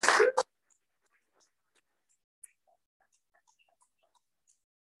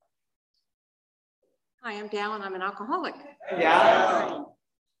Hi, I'm Dal, and I'm an alcoholic. Yeah.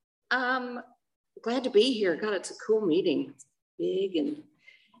 Glad to be here. God, it's a cool meeting. It's big, and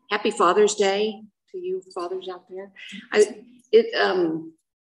happy Father's Day to you fathers out there. I was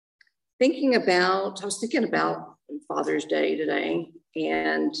thinking about Father's Day today,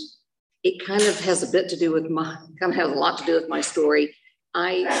 and it kind of has a lot to do with my story.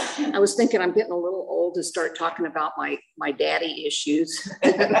 I was thinking I'm getting a little old to start talking about my daddy issues,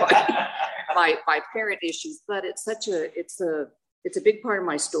 my parent issues, but it's a big part of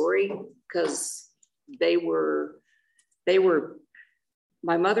my story because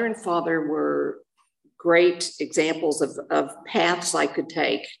my mother and father were great examples of paths I could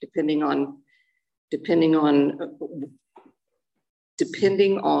take depending on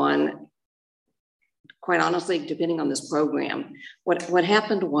quite honestly, depending on this program. What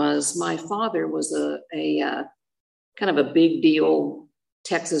happened was my father was a kind of a big deal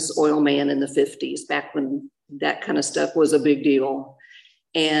Texas oil man in the 50s, back when that kind of stuff was a big deal.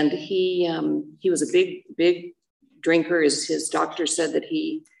 And he was a big drinker. His doctor said that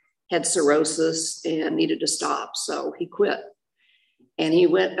he had cirrhosis and needed to stop, so he quit. And he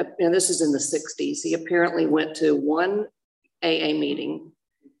went, and this is in the 60s, he apparently went to one AA meeting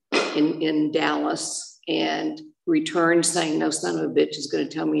in Dallas and returned saying, "No son of a bitch is going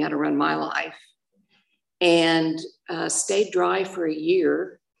to tell me how to run my life," and stayed dry for a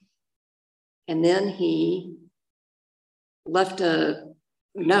year. And then he left a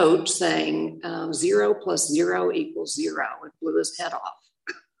note saying 0 + 0 = 0. It blew his head off.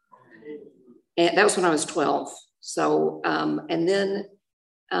 And that was when I was 12. So, and then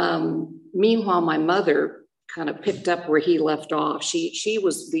meanwhile, my mother kind of picked up where he left off. She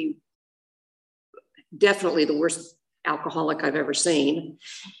was definitely the worst alcoholic I've ever seen.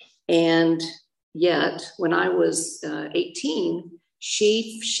 And yet when I was 18,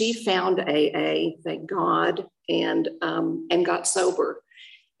 she found AA, thank God, and got sober.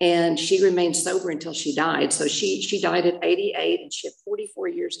 And she remained sober until she died. So she died at 88, and she had 44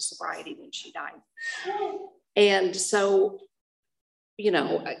 years of sobriety when she died. And so,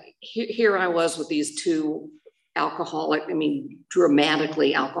 here I was with these two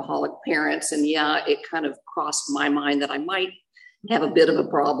dramatically alcoholic parents. And yeah, it kind of crossed my mind that I might have a bit of a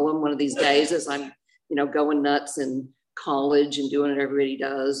problem one of these days as I'm, going nuts in college and doing what everybody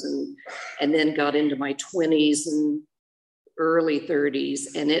does. And then got into my 20s and early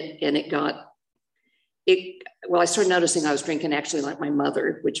 30s. I started noticing I was drinking actually like my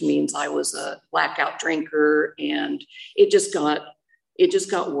mother, which means I was a blackout drinker, and it just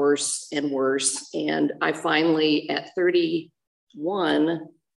got worse and worse. And I finally, at 31,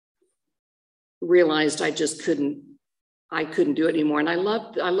 realized I couldn't do it anymore. And I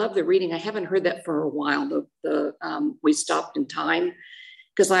love the reading. I haven't heard that for a while. We Stopped in Time,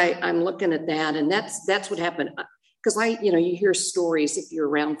 because I'm looking at that, and that's what happened. Because you hear stories, if you're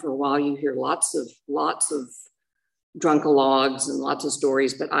around for a while, you hear lots of drunkalogs and lots of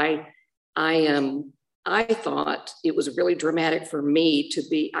stories. But I thought it was really dramatic for me to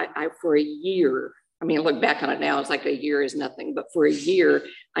be, for a year. I mean, I look back on it now, it's like a year is nothing, but for a year,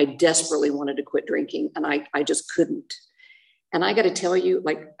 I desperately wanted to quit drinking, and I just couldn't. And I got to tell you,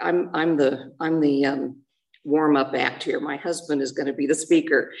 like, I'm the warm up act here. My husband is going to be the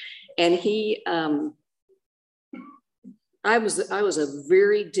speaker, and I was a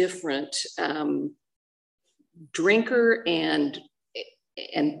very different drinker and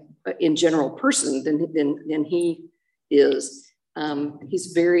in general person than he is. He's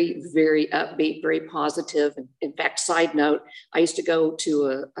very, very upbeat, very positive. In fact, side note, I used to go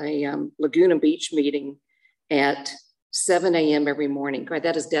to a Laguna Beach meeting at 7 a.m. every morning. God,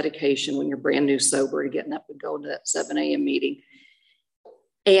 that is dedication when you're brand new sober, getting up and going to that 7 a.m. meeting.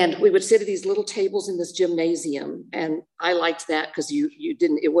 And we would sit at these little tables in this gymnasium. And I liked that because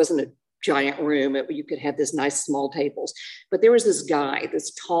it wasn't a giant room. You could have this nice small tables. But there was this guy,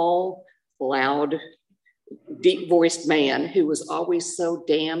 this tall, loud, deep voiced man who was always so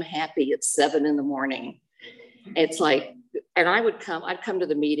damn happy at 7 a.m. It's like, and I'd come to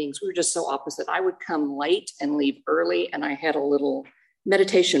the meetings. We were just so opposite. I would come late and leave early. And I had a little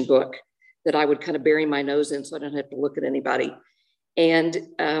meditation book that I would kind of bury my nose in so I don't have to look at anybody. And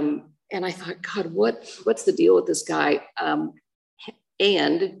I thought, God, what's the deal with this guy?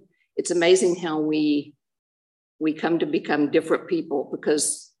 And it's amazing how we come to become different people,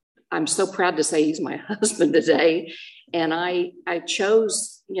 because I'm so proud to say he's my husband today. And I'd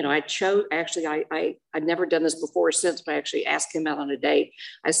never done this before or since, but I actually asked him out on a date.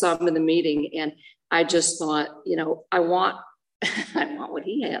 I saw him in the meeting, and I just thought, I want what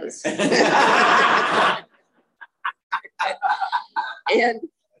he has.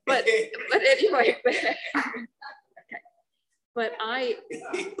 but anyway,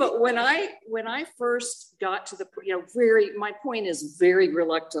 but when I first got to the, my point is very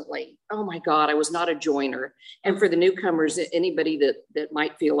reluctantly, oh my God, I was not a joiner. And for the newcomers, anybody that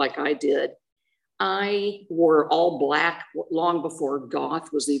might feel like I did, I wore all black long before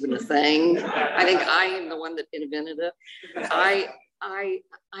goth was even a thing. I think I am the one that invented it.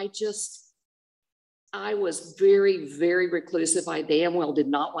 I was very, very reclusive. I damn well did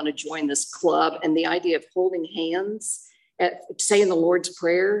not want to join this club. And the idea of holding hands, saying the Lord's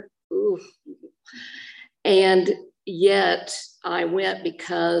Prayer, ooh. And yet I went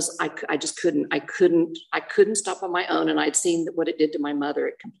because I just couldn't. I couldn't stop on my own. And I'd seen what it did to my mother.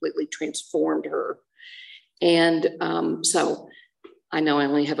 It completely transformed her. And so I know I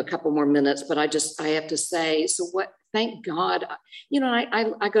only have a couple more minutes, but I have to say, so what, thank God,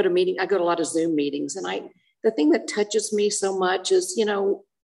 I go to I go to a lot of Zoom meetings, and the thing that touches me so much is,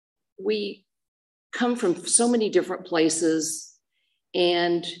 we come from so many different places,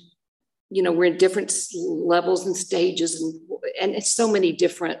 and, we're in different levels and stages, and it's so many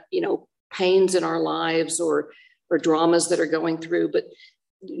different, pains in our lives or dramas that are going through. But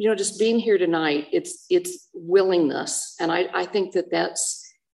just being here tonight, it's willingness. And I think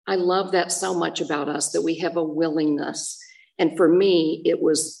I love that so much about us, that we have a willingness. And for me, it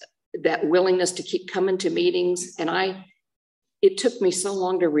was that willingness to keep coming to meetings. And it took me so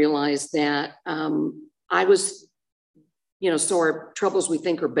long to realize that I was, so our troubles, we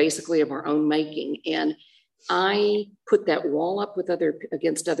think, are basically of our own making. And I put that wall up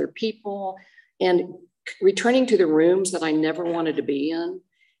against other people, and returning to the rooms that I never wanted to be in,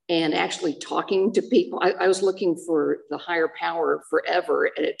 and actually talking to people. I was looking for the higher power forever,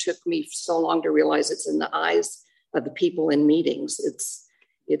 and it took me so long to realize it's in the eyes of the people in meetings.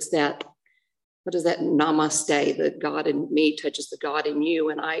 It's that, what is that, namaste, the God in me touches the God in you.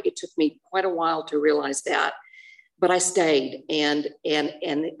 And it took me quite a while to realize that, but I stayed, and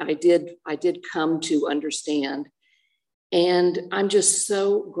I did come to understand. And I'm just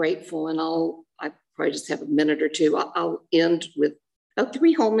so grateful. And I probably just have a minute or two. I'll end with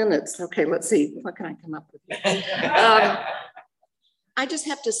 3 whole minutes. Okay, let's see. What can I come up with? I just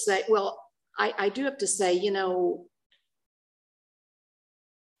have to say, I do have to say,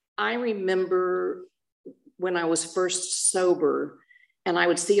 I remember when I was first sober, and I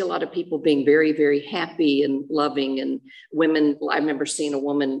would see a lot of people being very, very happy and loving, and women. I remember seeing a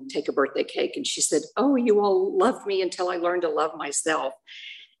woman take a birthday cake, and she said, "Oh, you all loved me until I learned to love myself."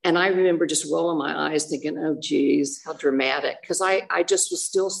 And I remember just rolling my eyes thinking, oh, geez, how dramatic. Because I just was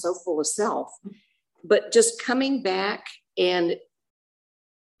still so full of self. But just coming back and,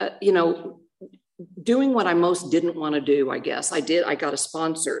 doing what I most didn't want to do, I guess. I got a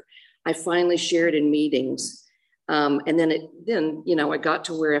sponsor. I finally shared in meetings. And then I got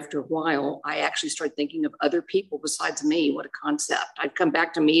to where after a while, I actually started thinking of other people besides me. What a concept. I'd come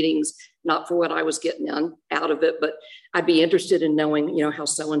back to meetings, not for what I was getting out of it, but I'd be interested in knowing, how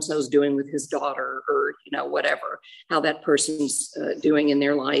so-and-so's doing with his daughter, or, whatever, how that person's doing in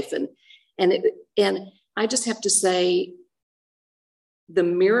their life. And I just have to say, the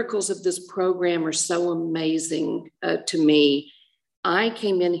miracles of this program are so amazing to me. I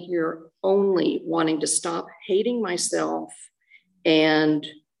came in here only wanting to stop hating myself and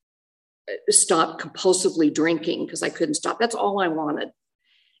stop compulsively drinking, because I couldn't stop. That's all I wanted.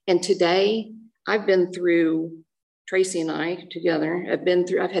 And today I've been through, Tracy and I together,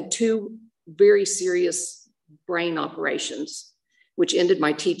 I've had 2 very serious brain operations, which ended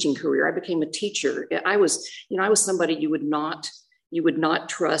my teaching career. I became a teacher. I was somebody you would not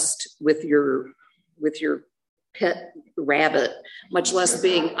trust with your pet rabbit, much less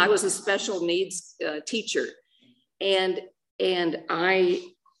I was a special needs teacher. And I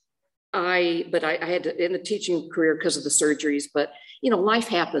had to end the teaching career because of the surgeries, but life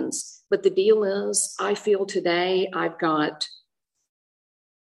happens. But the deal is, I feel today I've got,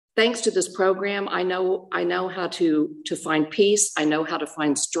 thanks to this program, I know how to find peace. I know how to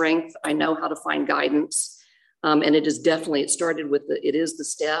find strength. I know how to find guidance. And it started with it is the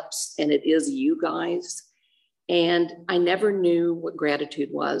steps, and it is you guys. And I never knew what gratitude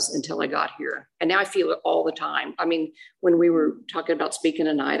was until I got here. And now I feel it all the time. I mean, when we were talking about speaking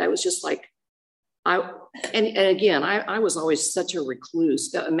tonight, I was just like, and again, I was always such a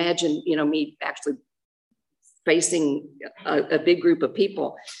recluse. Imagine, me actually facing a big group of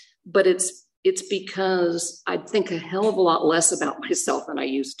people. But it's because I think a hell of a lot less about myself than I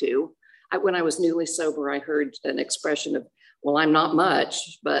used to. When I was newly sober, I heard an expression of, well, I'm not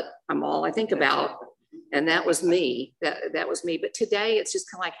much, but I'm all I think about. And that was me. That was me. But today it's just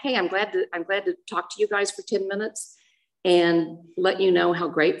kind of like, hey, I'm glad to talk to you guys for 10 minutes. and let you know how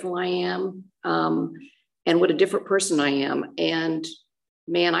grateful I am, and what a different person I am. And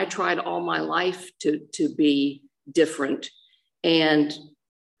man, I tried all my life to be different, and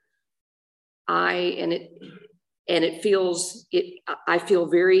I feel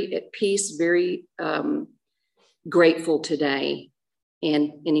very at peace, very grateful today.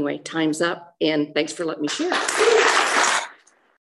 And anyway, time's up, and thanks for letting me share.